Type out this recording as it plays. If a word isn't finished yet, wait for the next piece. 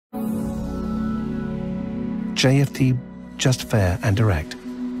JFD, just fair and direct.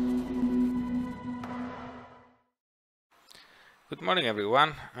 Good morning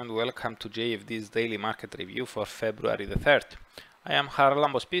everyone, and welcome to JFD's daily market review for February the 3rd. I am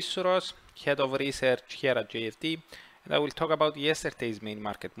Charalambos Pissouros, head of research here at JFD, and I will talk about yesterday's main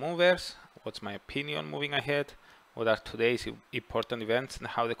market movers, what's my opinion moving ahead, what are today's important events and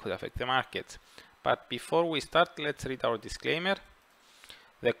how they could affect the markets. But before we start, let's read our disclaimer.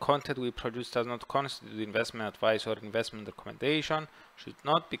 The content we produce does not constitute investment advice or investment recommendation, should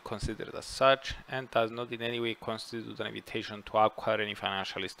not be considered as such, and does not in any way constitute an invitation to acquire any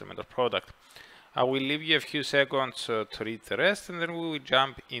financial instrument or product. I will leave you a few seconds to read the rest, and then we will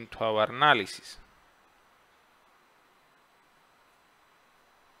jump into our analysis.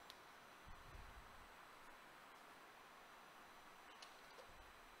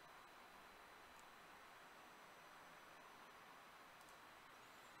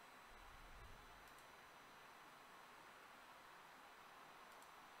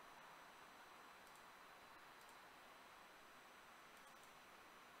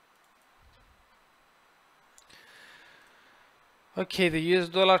 Okay, the US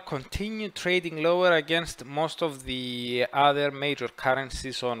dollar continued trading lower against most of the other major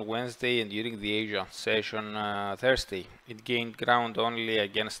currencies on Wednesday and during the Asian session Thursday. It gained ground only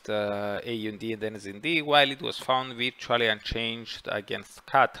against AUD and NZD, while it was found virtually unchanged against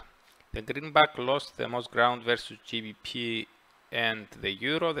CAD. The greenback lost the most ground versus GBP and the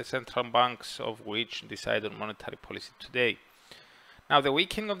Euro, the central banks of which decide on monetary policy today. Now, the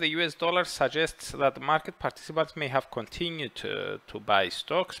weakening of the US dollar suggests that market participants may have continued to buy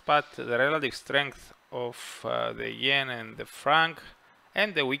stocks, but the relative strength of the yen and the franc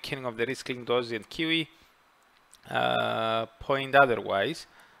and the weakening of the risk-linked Aussie and Kiwi point otherwise.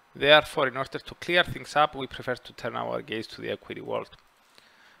 Therefore, in order to clear things up, we prefer to turn our gaze to the equity world.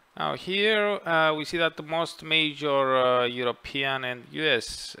 Now, here we see that the most major European and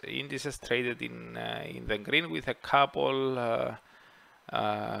US indices traded in the green, with a couple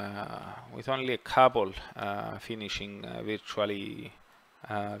with only a couple finishing virtually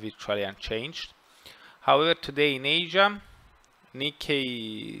unchanged. However, today in Asia,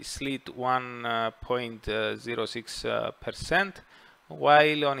 Nikkei slid 1.06%,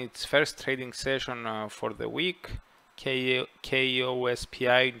 while on its first trading session for the week,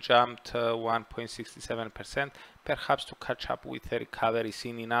 KOSPI jumped 1.67%, perhaps to catch up with the recovery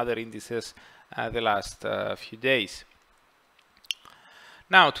seen in other indices the last few days.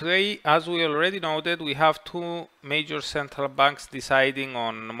 Now, today, as we already noted, we have two major central banks deciding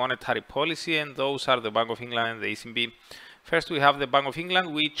on monetary policy, and those are the Bank of England and the ECB. First, we have the Bank of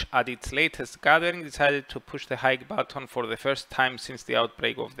England, which at its latest gathering decided to push the hike button for the first time since the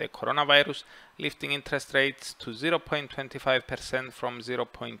outbreak of the coronavirus, lifting interest rates to 0.25% from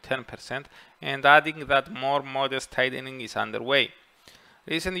 0.10% and adding that more modest tightening is underway.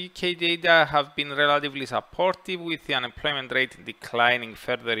 Recent UK data have been relatively supportive, with the unemployment rate declining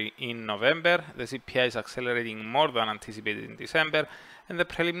further in November, the CPI is accelerating more than anticipated in December, and the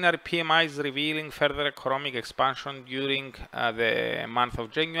preliminary PMI is revealing further economic expansion during the month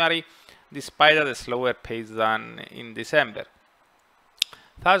of January, despite at a slower pace than in December.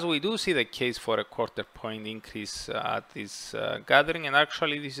 Thus, we do see the case for a quarter point increase at this gathering, and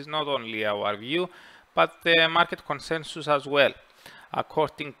actually this is not only our view, but the market consensus as well.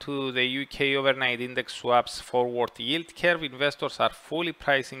 According to the UK overnight index swaps forward yield curve, investors are fully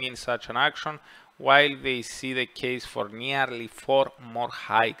pricing in such an action, while they see the case for nearly 4 more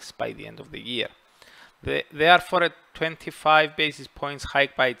hikes by the end of the year. Therefore, a 25 basis points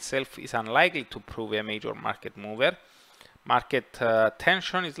hike by itself is unlikely to prove a major market mover. Market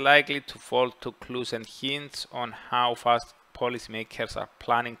tension is likely to fall to clues and hints on how fast policymakers are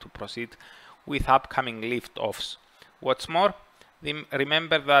planning to proceed with upcoming lift-offs. What's more,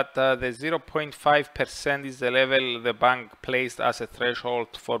 remember that the 0.5% is the level the bank placed as a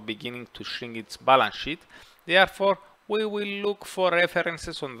threshold for beginning to shrink its balance sheet. Therefore, we will look for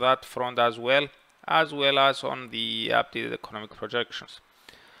references on that front as well as on the updated economic projections.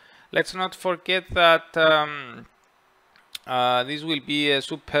 Let's not forget that this will be a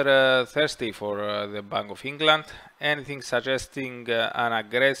super Thursday for the Bank of England. Anything suggesting an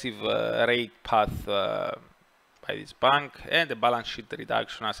aggressive rate path by this bank and a balance sheet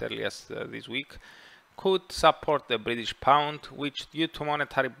reduction as early as this week could support the British pound, which due to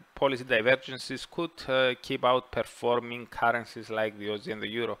monetary policy divergences could keep outperforming currencies like the Aussie and the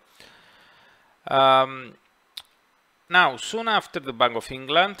Euro. Now, soon after the Bank of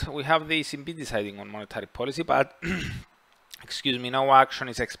England, we have the ECB deciding on monetary policy, but excuse me, no action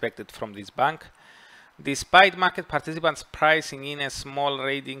is expected from this bank. Despite market participants pricing in a small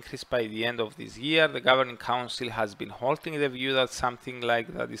rate increase by the end of this year, the Governing Council has been holding the view that something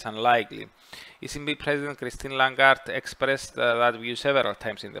like that is unlikely. ECB President Christine Lagarde expressed that view several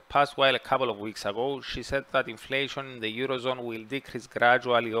times in the past, while a couple of weeks ago she said that inflation in the Eurozone will decrease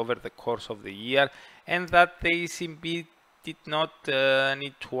gradually over the course of the year and that the ECB did not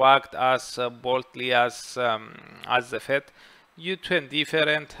need to act as boldly as the Fed due to a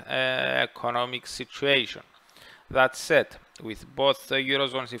different economic situation. That said, with both the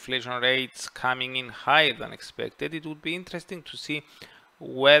Eurozone's inflation rates coming in higher than expected, it would be interesting to see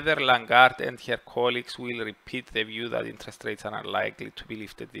whether Lagarde and her colleagues will repeat the view that interest rates are unlikely to be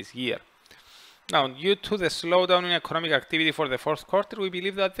lifted this year. Now, due to the slowdown in economic activity for the fourth quarter, we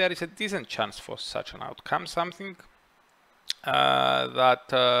believe that there is a decent chance for such an outcome, something that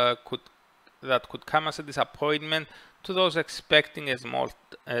could come as a disappointment to those expecting a small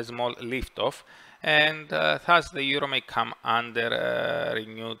lift-off, and thus the euro may come under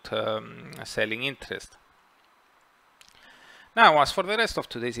renewed selling interest. Now, as for the rest of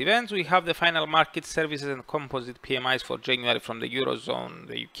today's events, we have the final market services and composite PMIs for January from the Eurozone,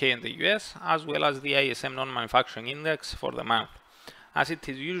 the UK and the US, as well as the ISM non-manufacturing index for the month. As it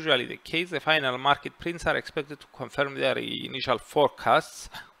is usually the case, the final market prints are expected to confirm their initial forecasts,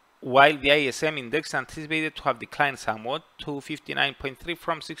 while the ISM index is anticipated to have declined somewhat to 59.3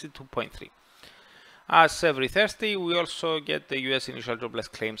 from 62.3. As every Thursday, we also get the US initial jobless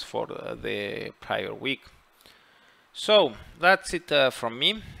claims for the prior week. So, that's it from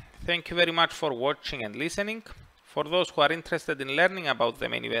me. Thank you very much for watching and listening. For those who are interested in learning about the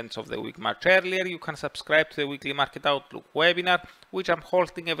main events of the week much earlier, you can subscribe to the Weekly Market Outlook webinar, which I'm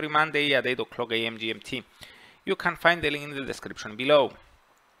holding every Monday at 8 o'clock AM GMT. You can find the link in the description below.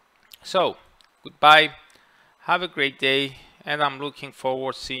 So, goodbye, have a great day, and I'm looking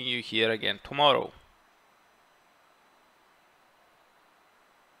forward to seeing you here again tomorrow.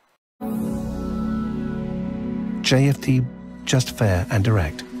 JFD, just fair and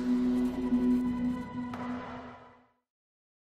direct.